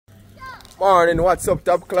Morning, what's up,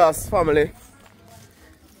 top class family?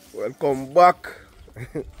 Welcome back.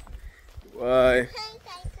 Why?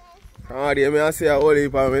 How do you say a whole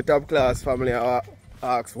heap of my top class family? I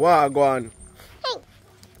ask, what go on?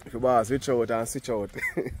 If you boss, switch out and switch out.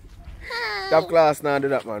 Top class now do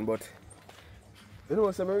that, man, but you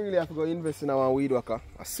know, so I really have to go invest in our weed worker.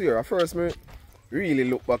 I swear, at first, I really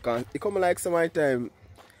look back and it come like some time,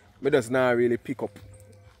 I just not really pick up.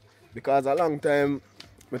 Because a long time,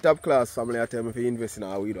 my top class family I tell me to invest in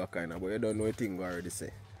our weed worker, but you don't know a thing I already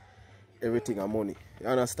say. Everything is money. You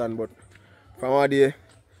understand? But from one day,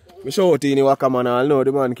 I show out in the worker man, I know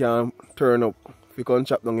the man can turn up if you can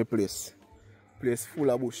chop down the place. Place full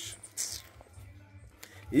of bush.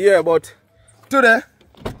 Yeah, but today,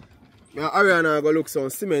 Ariana go look some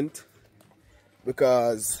cement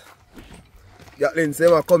because Gatlin say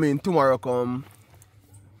we're coming tomorrow come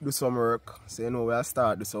do some work. So you know we'll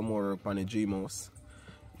start do some more work on the dream house.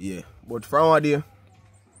 Yeah. But from one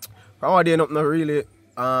day nothing really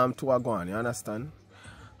to a go on, you understand?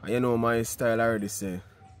 And you know my style already say.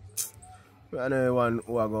 I know one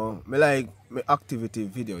who I go. I like my activity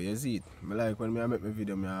video, you see it? I like when I make my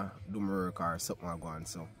video I do my work or something I go on.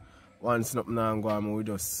 So once nothing go on, we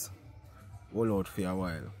just hold out for a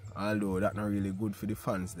while. Although that's not really good for the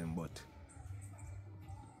fans then, but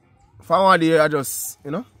for one day I just, you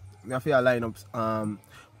know, I feel line up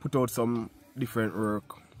put out some different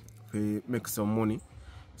work to make some money.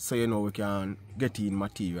 So you know we can get in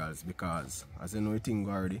materials because as you know you think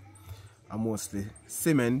already I'm mostly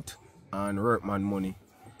cement and workman money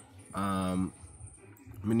I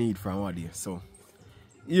need from one day. So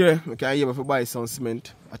yeah, we can able to buy some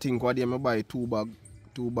cement. I think one day I buy two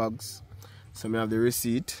bags. So I have the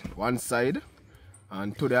receipt one side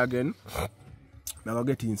and today again I'm gonna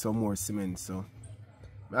get in some more cement. So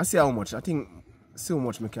I see how much. I think see how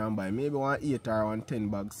much I can buy. Maybe 8 or 10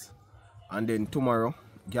 bags. And then tomorrow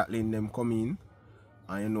Gatlin them come in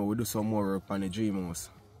and you know we do some more work on the dream house.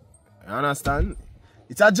 You understand?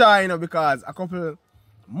 It's a joy, you know, because a couple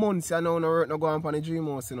months you know no work no go on the dream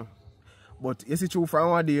house, you know. But you see true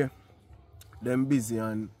from one day them busy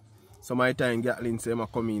and some of the time Gatlin say I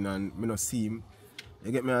come in and I not see him.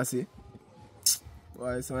 You get me I say?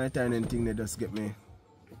 Why some of the time them thing they just get me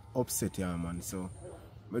upset, yeah, man. So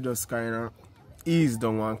I just kinda ease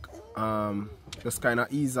down and just kinda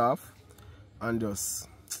ease off and just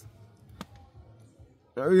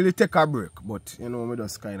not really take a break, but you know, I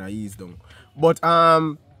just kinda ease down. But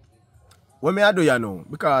what I do, you know,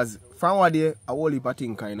 because from one day a whole heap of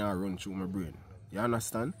things kinda run through my brain. You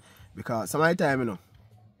understand? Because some of the time, you know,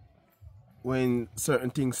 when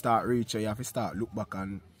certain things start reaching, you have to start look back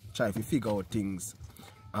and try to figure out things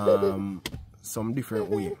some different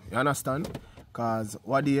way. You understand? Cause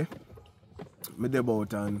one day me dey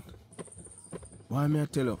about and why me I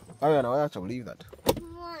tell you? Ariana, why you actually leave that?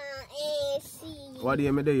 One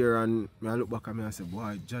day me dey here and me I look back and me I say,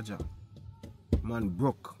 boy, Jaja, man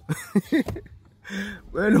broke.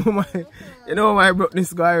 Well, you know my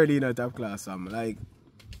brokenness guy already in a top class. I'm like,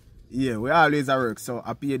 yeah, we always at work, so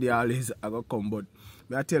I pay the always I go come, but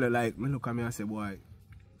me I tell you like me look at me and say, boy,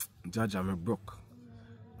 Jaja, me broke.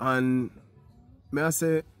 And me I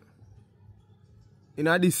say, in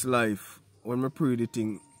this life, when I pray the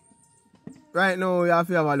thing, right now you have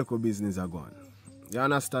to have a local business going. You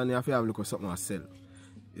understand? You have to have a look at something I sell.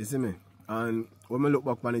 You see me? And when I look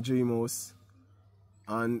back on the dream house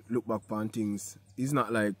and look back on things, it's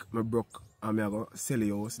not like I broke and I go sell a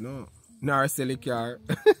house, no. Nor sell a car.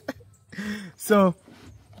 So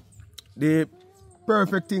the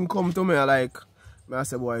perfect thing come to me like I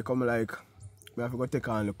say, boy, come like I have to go take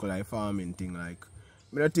on look like farming thing like.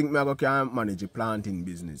 I don't think I can manage a planting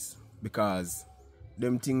business because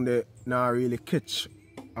them things they not really catch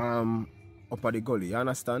up at the gully, you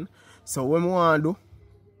understand? So when I want to do,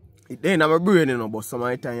 it then I'm a brain, you know, but some of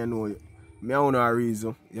the time you know, I don't know a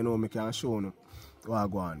reason, you know, I can show you what I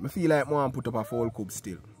go on. I feel like I want to put up a full cube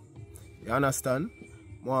still. You understand?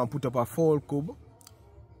 I want to put up a full cube.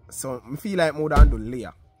 So I feel like I would do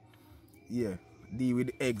layer. Yeah. Deal with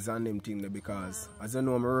the eggs and them things because as you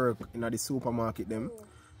know I work in the supermarket them,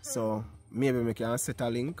 so maybe I can set a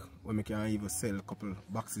link where I can even sell a couple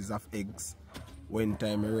boxes of eggs when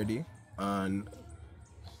time is ready, and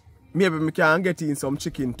maybe I can get in some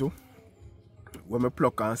chicken too when I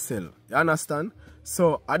pluck and sell. You understand?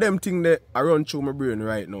 So are them things that I run through my brain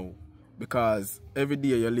right now because every day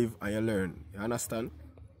you live and you learn. You understand?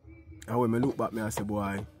 And when I look back I say,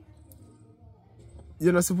 boy,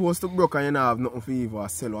 you're not supposed to broke and you don't have nothing for you or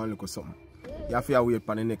sell or look or something. You have to wait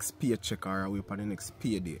for the next paycheck or wait for the next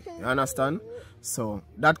payday. You understand? So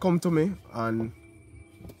that come to me and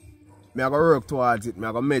I go work towards it,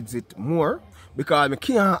 I go meds it more. Because I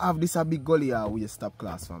can't have this a big gully here with top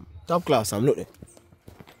class fam. Top class fam, look there.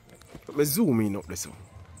 Let me zoom in up there so.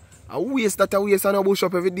 I waste that a waste and I bush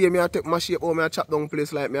up every day. I take my shape home and I chop down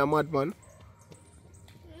place like me a madman.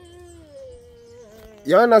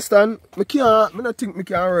 You understand? I don't think I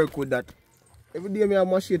can work with that. Every day I have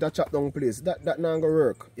my shape a chop down place. That not gonna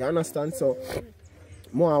work. You understand? So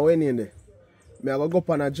more when in there. I go up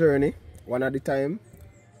on a journey one at a time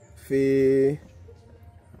for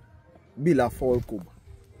build a full cube.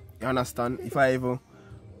 You understand? If I ever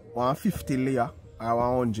want 50 layer or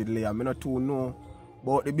 100 layer, I not too know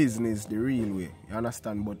about the business the real way. You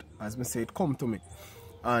understand? But as I said, come to me.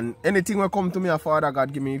 And anything will come to me, Father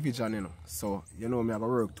God give me vision, you know. So, you know, me I go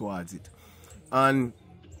work towards it. And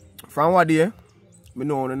from what day, I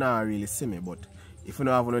know you not really see me, but if you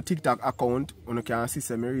don't have a TikTok account, you can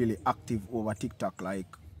see me really active over TikTok. Like,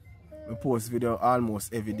 I post video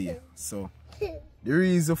almost every day. So, the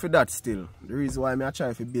reason for that still, the reason why I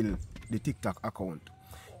try to build the TikTok account.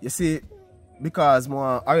 You see, because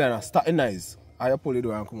more Ariana starting nice, I pull the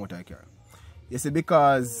door and come out of here. You see,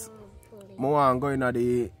 because more going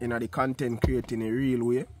in the content creating a real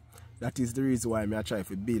way. That is the reason why I try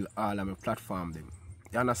to build all of my platform them.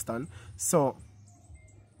 You understand? So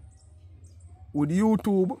with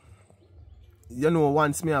YouTube, you know,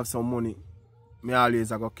 once me have some money, me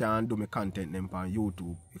always can do my content them on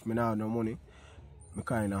YouTube. If me not have no money, me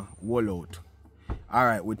kinda wall out.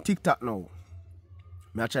 Alright, with TikTok now,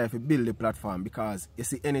 I try to build the platform because you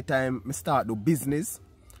see anytime I start the business,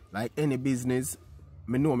 like any business,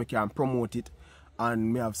 I know I can promote it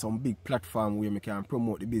and I have some big platform where I can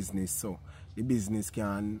promote the business so the business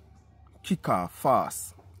can kick off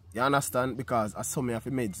fast. You understand? Because I saw me have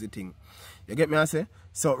to make the thing. You get me I say?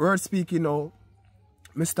 So word speaking now,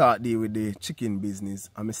 I start deal with the chicken business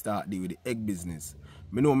and I start deal with the egg business.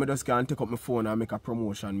 I know I just can take up my phone and make a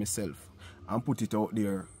promotion myself and put it out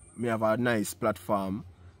there. I have a nice platform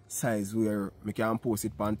size where I can post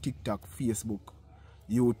it on TikTok, Facebook,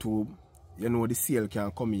 YouTube. You know the sale can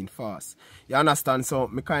come in fast. You understand? So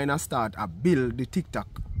I kind of start to build the TikTok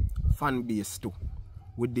fan base too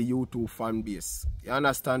with the YouTube fan base. You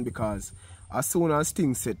understand? Because as soon as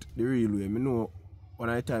things set the real way, I know when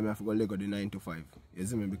I time I have to go Lego the 9 to 5. You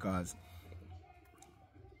see me? Because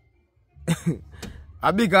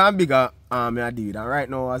a bigger and bigger I did. And right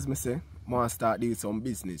now, as I say, I want to start doing some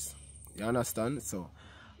business. You understand? So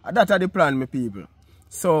that's the plan, my people.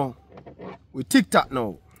 So with TikTok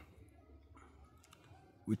now.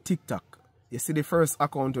 With TikTok, you see the first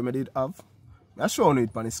account I did have? I'm showing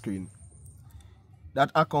it on the screen. That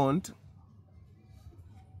account,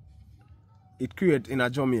 it created in a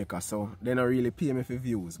Jamaica, so they don't really pay me for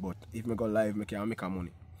views, but if I go live, I can make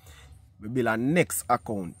money. We build a next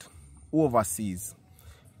account overseas.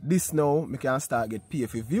 This now, I can start get paid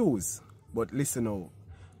for views, but listen now,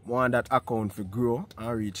 I want that account to grow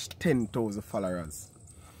and reach 10,000 followers.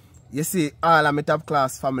 You see, all of my top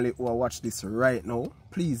class family who watch this right now,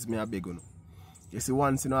 please me a beg you. You see,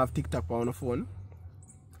 once you don't have TikTok on the phone,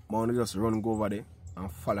 I want to just go over there and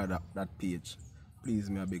follow that page. Please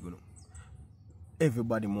me a beg you.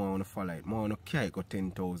 Everybody want to follow it. I want to carry it go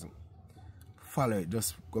 10,000. Follow it,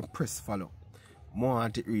 just go press follow. I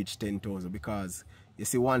want it reach 10,000 because you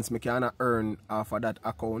see, once I can earn off of that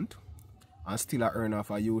account and still earn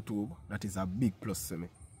off of YouTube, that is a big plus to me.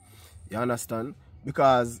 You understand?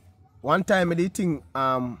 Because one time I did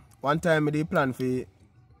plan for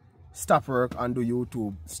stop work and do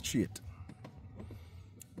YouTube straight.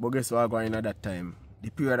 But guess what I going at that time? The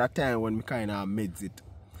period of time when I kind of made it.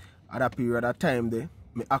 At that period of time there,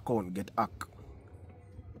 my account get hacked.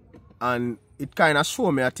 And it kind of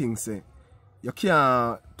show me a thing say, you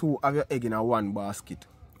can't have your egg in a one basket.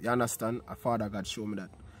 You understand? A Father God show me that.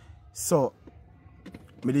 So,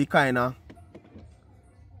 I kind of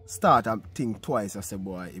start and think twice. I say,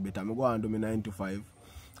 boy, it better me go and do my 9 to 5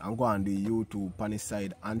 and go and do YouTube on the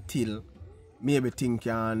side until maybe thing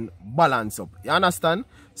can balance up. You understand?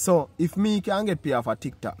 So if me can get paid for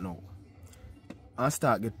TikTok now and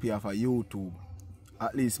start get paid for YouTube,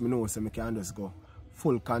 at least me know so me can just go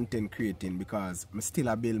full content creating because I still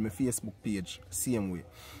a build my Facebook page same way.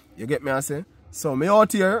 You get me I say? So me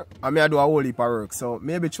out here and me I do a whole heap of work. So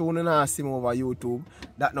maybe you not see me over YouTube.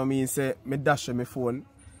 That no mean say me dash my phone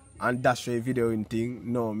and dash a video in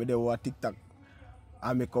thing. No, me do a TikTok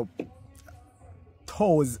and make up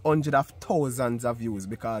hundreds of thousands of views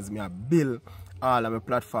because me I build all of my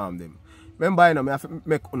platform them. Remember, you know, me have to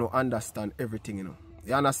make you know understand everything, you know.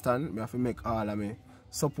 You understand? Me have to make all of my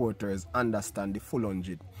supporters understand the full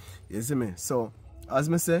 100. You see me? So, as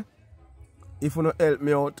me say, if you don't help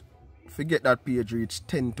me out forget that page reach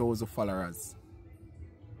 10,000 followers.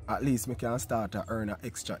 At least I can start to earn an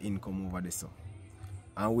extra income over this.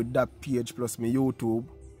 And with that page plus my YouTube,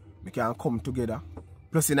 I can come together.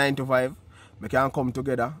 Plus the 9 to 5, I can come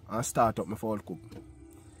together and start up my fall cook.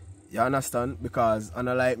 You understand? Because I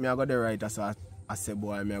like me, I got the right as I say,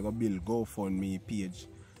 boy, I go build GoFundMe page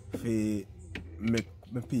for make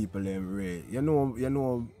my people rate. You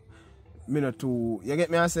know, me not too, you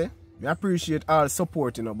get me I say? I appreciate all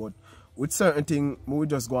support, you know, but with certain things, we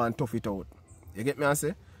just go and tough it out. You get me I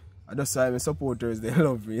say? I just say my supporters, they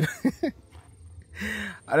love me.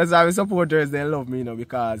 I just say my supporters, they love me, you know,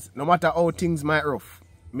 because no matter how things might rough,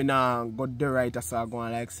 me nah got the right as I go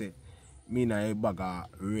and like say, me nah a bagger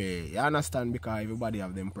ray. You understand? Because everybody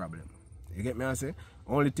have them problem. You get me I say?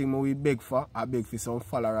 Only thing we beg for, I beg for some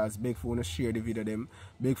followers, beg for to share the video them,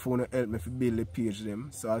 beg for to help me to build the page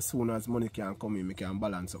them. So as soon as money can come in, I can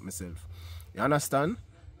balance up myself. You understand?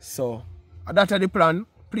 So that's the plan.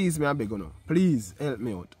 Please me I beg you now. Please help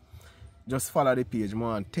me out. Just follow the page.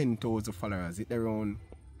 More than 10,000 followers. It's around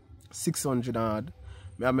 600 odd.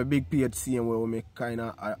 I have a big page seeing where we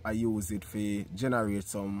I use it for generate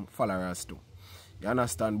some followers too. You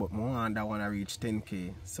understand? But more and I want to reach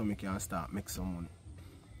 10K so I can start make some money.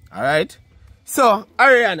 Alright? So,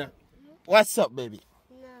 Ariana, what's up, baby?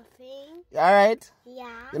 Nothing. You alright?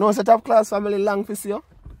 Yeah. You know what's a top class family long for you?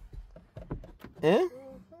 Eh?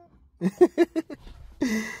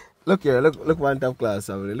 Look here, look one top class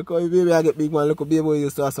family. Look how baby I get big man, look how baby boy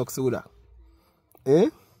used to suck soda. Eh?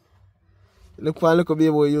 Look how baby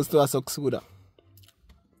boy used to suck soda.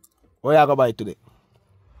 What you going to buy today?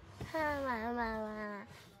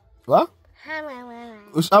 What?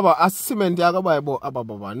 Which abba a cement you go buy about abba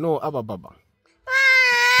baba? No abba baba.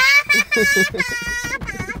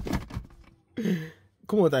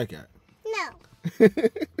 Come on, take it. No.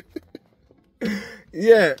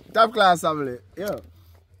 Yeah, top class family. Yeah.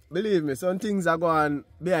 Believe me, some things are going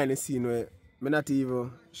behind the scene where me not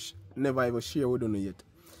even never even share with them yet.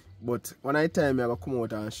 But when I time I go come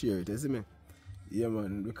out and share it, you see me? Yeah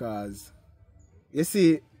man, because you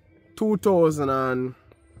see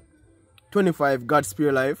 2025 God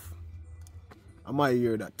Spare Life, I might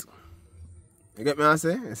hear that. You get me I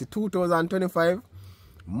say? You see 2025,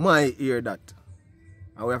 might hear that.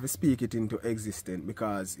 And we have to speak it into existence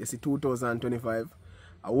because you see 2025,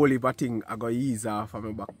 a whole heap of thing I got ease off of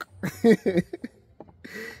my back.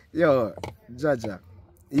 Yo, Jaja,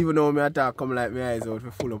 even though my attack come like my eyes out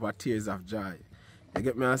full of tears of joy. You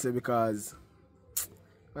get me I say? Because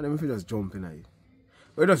man, if you just jump in it.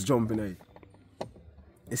 We just jump in it.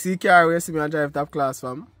 You see car where you see me drive top class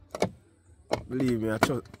fam? Believe me, I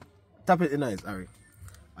trust. Tap it in eyes, Harry.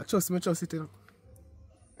 I trust it, you know.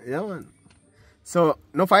 Yeah man. So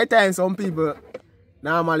no five times some people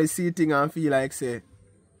normally see things and feel like say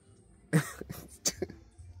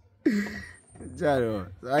Jaro.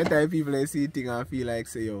 So I time people they see things and feel like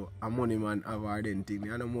say yo, a money man have hard anything. Me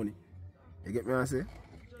no money. You get me I say?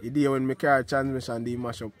 The day when my car transmission they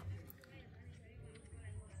mash up.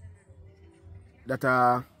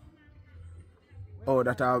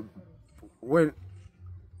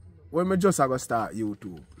 When me just I go start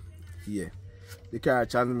YouTube. Yeah. The car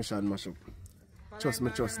transmission mash up. Trust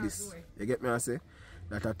me, trust this. You get me I say?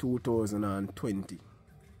 That a 2020.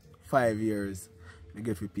 5 years I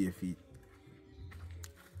get to pay a fee.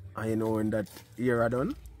 And you know when that year I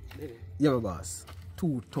done? Yeah my boss.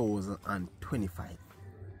 2025.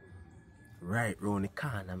 Right round the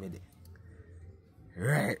corner me there.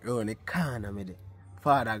 Right round the corner me there.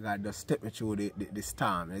 Father God just step me through the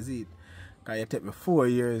storm, you see it? Because you take me 4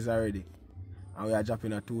 years already. And we are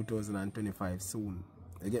dropping at 2025 soon.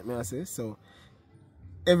 You get me I say? So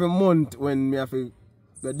every month when me have to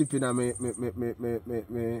go dip in me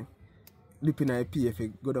dip in a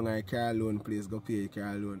PF, go down a car loan place, go pay a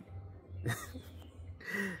car loan.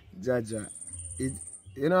 Jaja. It,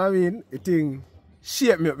 you know what I mean? It thing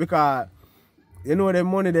shape me up because you know the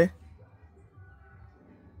money there.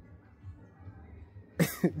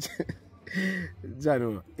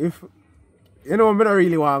 Jano, if you know me not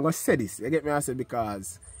really want to go say this, you get me I say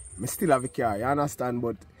because I still have a car, you understand?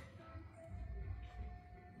 But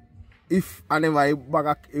if I never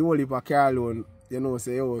bag a whole heap of car loan, you know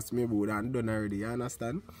say yo it's me good and done already, you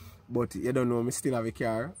understand? But you don't know me still have a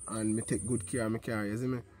car and me take good care of my car, you see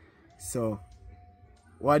me? So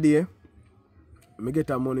one day I get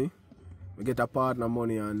a money, I get a partner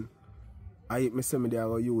money and I say me there I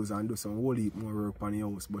go use and do some whole heap more work on the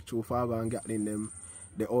house. But so far I go and get in them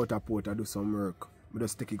the outer port I do some work. I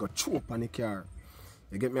just take it go choke on the car.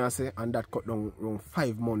 You get me I say? And that cut down around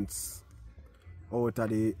 5 months out of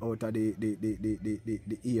the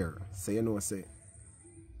year. So you know say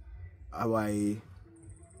by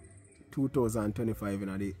 2025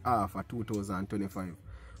 in the half of 2025.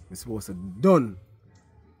 I'm supposed to done.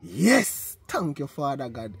 Yes! Thank you, Father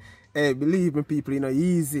God. Hey, believe me, people, you know,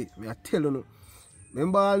 easy. I tell you.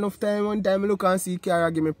 Remember all enough time, one time I look and see Kara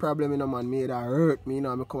give me problem, you know, man, made that hurt me, you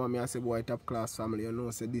know, I come and say, boy, top class family, you know,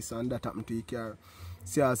 say this and that happened to you, Kara.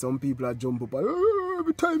 See how some people are jump up,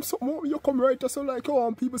 every time someone you come right, so like, oh,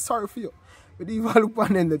 and people sorry for you. But even look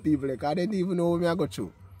on them, the people, like, I didn't even know what I got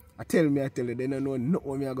through. I tell you, they don't know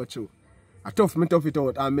what I got through. I tough it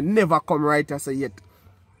out, and I never come right as a yet.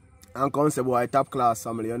 And come say, boy, top class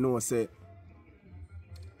family, you know, say,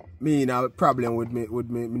 me have a problem with me,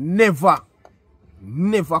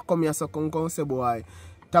 never come here so come say, boy,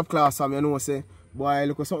 top class family, you know, say, boy,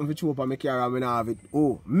 look at something for chew up and make care and I have it.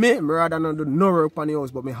 Oh, me rather not do no work on the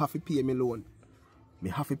house, but me have to pay me loan.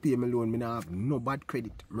 Me have to pay me loan, me not have no bad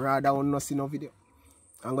credit. Me rather want not see no video.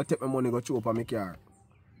 I'm gonna take my money, go chew up and make care.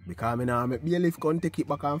 Because me now make bailiff come take it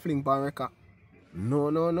back and fling pan record. No,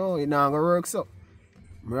 it not gonna work so.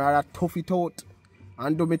 Me rather tough it out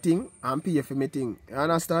and do my thing and pay for my thing. You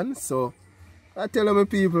understand? So I tell my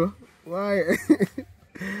people, why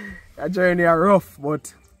that journey are rough,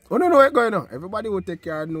 but I don't know where it's going on. Everybody will take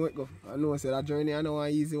care and know it go. I know say that journey I know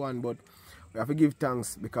an easy one, but we have to give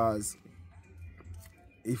thanks because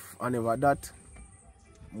if I never that,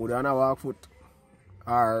 would I not walk foot.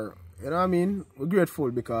 Or you know what I mean? We're grateful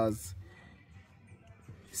because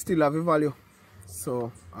still have a value.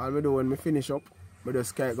 So all we do when we finish up, we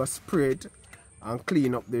just go spray it and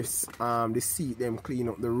clean up this the seat, them clean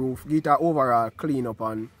up the roof, get an overall clean up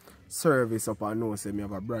and service up and know say me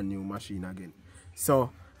have a brand new machine again.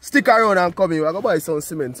 So stick around and come here. I go buy some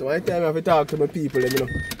cement. So one time I have to talk to my people, you know.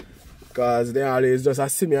 Because they always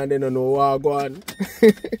just see me and they don't know what I go on.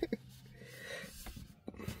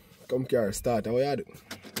 Come here, start. How you do?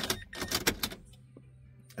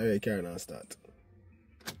 How you carry now start?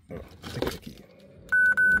 Oh, take the key.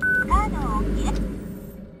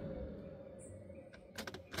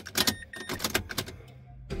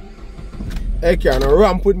 Hey, Karen,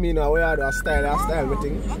 ramp with me now. Where you do a style, me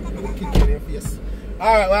thing. Kick in your face.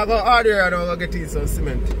 Alright, we're going to order and we're going to get in some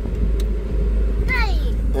cement. Hey,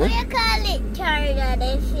 what you call it carry on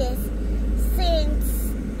the face since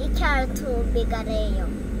you carry too big than you?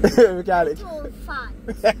 We call it too fat.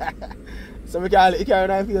 So we call it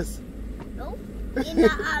carry on the face? No, you don't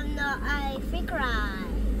have no eye for cry.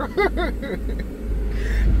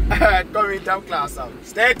 Alright, come in top class, Sam.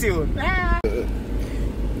 Stay tuned.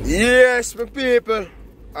 Yes, my people.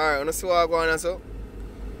 Alright, let's see what I'm going on so.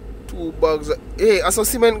 2 bags. Hey, I saw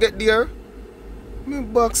cement get there. My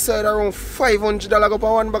backside around $500 go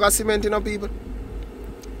for 1 bag of cement, you know, people.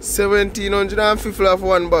 $1,750 for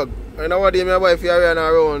 1 bag. And now what day I buy for you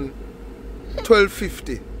around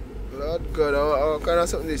 $1,250. Lord God, how kind of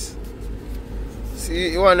something this?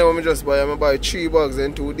 See, you want to know me just buy? I buy 3 bags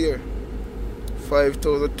and 2 there.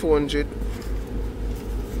 5,200.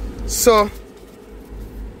 So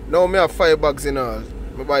now I have 5 bags in all.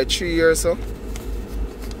 I buy 3 here, so.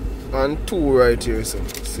 And 2 right here, so.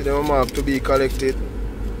 See them mark to be collected.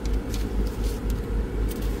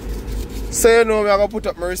 So you know, I'm going to put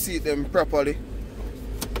up my receipt them properly.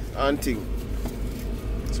 And thing.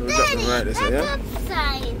 So we drop them right there, so yeah?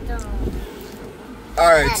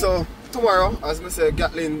 Alright, so tomorrow, as I said,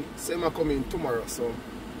 Gatlin say I come in tomorrow, so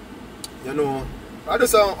you know, I do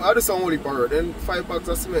some holy power. Then 5 bags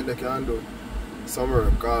of cement they can do some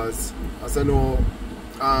work, because as I know,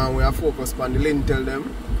 we are focused on the lintel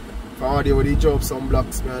them. For they would job some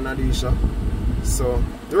blocks me and Adisha. So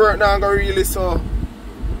the work now gonna really so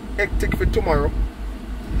hectic for tomorrow.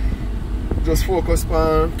 Just focus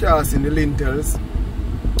on casting the lintels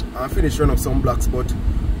and finish run up some blocks. But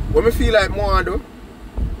when I feel like more though,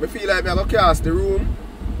 I feel like I go cast the room.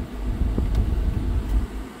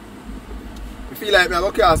 I feel like I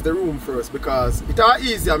go cast the room first because it's not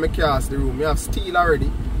easy to cast the room. I have steel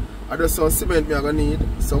already. I just some cement I gonna need,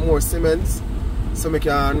 some more cements so I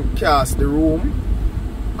can cast the room,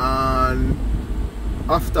 and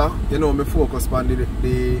after, you know, I focus on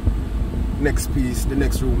the next piece, the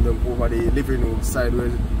next room them over the living room side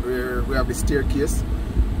where we have the staircase.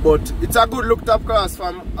 But it's a good look top class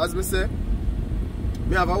fam, as we say.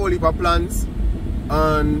 We have a whole heap of plans,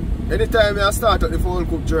 and anytime I start at the Fall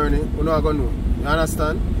Cup journey, you know I gonna know. You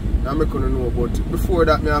understand? I'm not gonna know, but before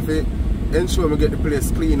that I have to ensure I get the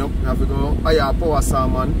place clean up. I have to go hire a power saw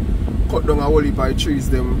man, cut down a whole heap of trees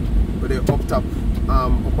them with the up top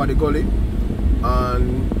up at the gully,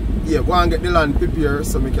 and yeah, go and get the land prepared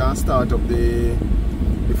so we can start up the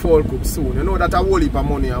Fall Cup soon. You know that a whole heap of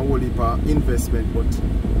money and a whole heap of investment, but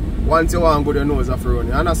once you want to go, you know it's a for run.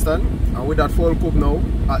 You understand? And And with that full cup now,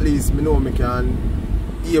 at least me know me can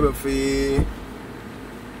able to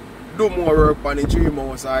do more work on the dream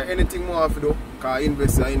house or anything more I have to do,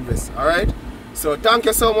 because I invest. Alright? So thank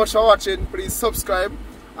you so much for watching. Please subscribe.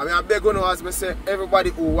 I mean, I beg you now, as I say,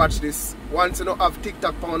 everybody who watch this, once you don't have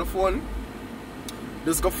TikTok on the phone,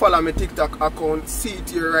 just go follow my TikTok account. See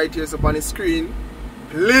it here right here up on the screen.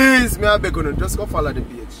 Please, me I beg you now, just go follow the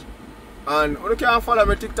page. And when you can follow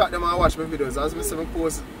my TikTok, them and watch my videos. As I say, I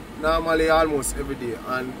post normally almost every day.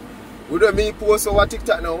 And with me post over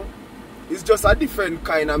TikTok now, it's just a different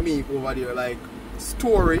kind of me over there, like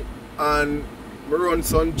story, and I run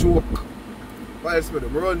some joke. What else I do? I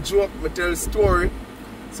run joke, I tell story.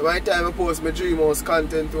 So by the time I post my dream house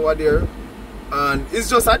content over there, and it's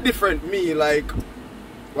just a different me, like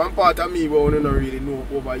one part of me where I don't really know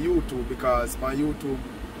over YouTube, because my YouTube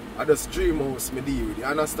I just dream house me deal with, you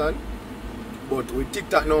understand? But with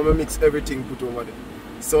TikTok now I mix everything put over there.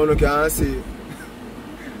 So you can see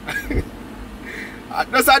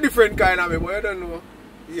that's a different kind of me, but I don't know.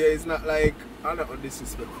 Yeah, it's not like, I'm not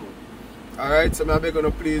disrespectful. Alright, so I beg you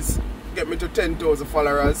to please get me to 10,000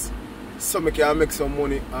 followers so I can make some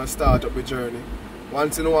money and start up the journey.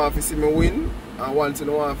 Once you know want to see me win, and once you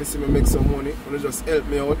know want to see me make some money, you just help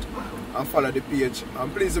me out and follow the page.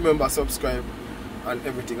 And please remember subscribe and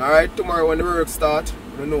everything. Alright, tomorrow when the work start,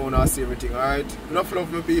 you know when I see everything. Alright, enough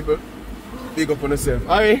love my people. Big up on yourself.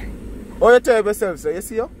 Alright, how you tell yourself, so you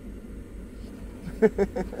see you?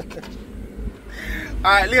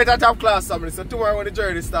 Alright, later top class family. So tomorrow when the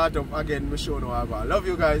journey start up again, we show no about. Love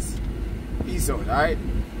you guys. Peace out, alright?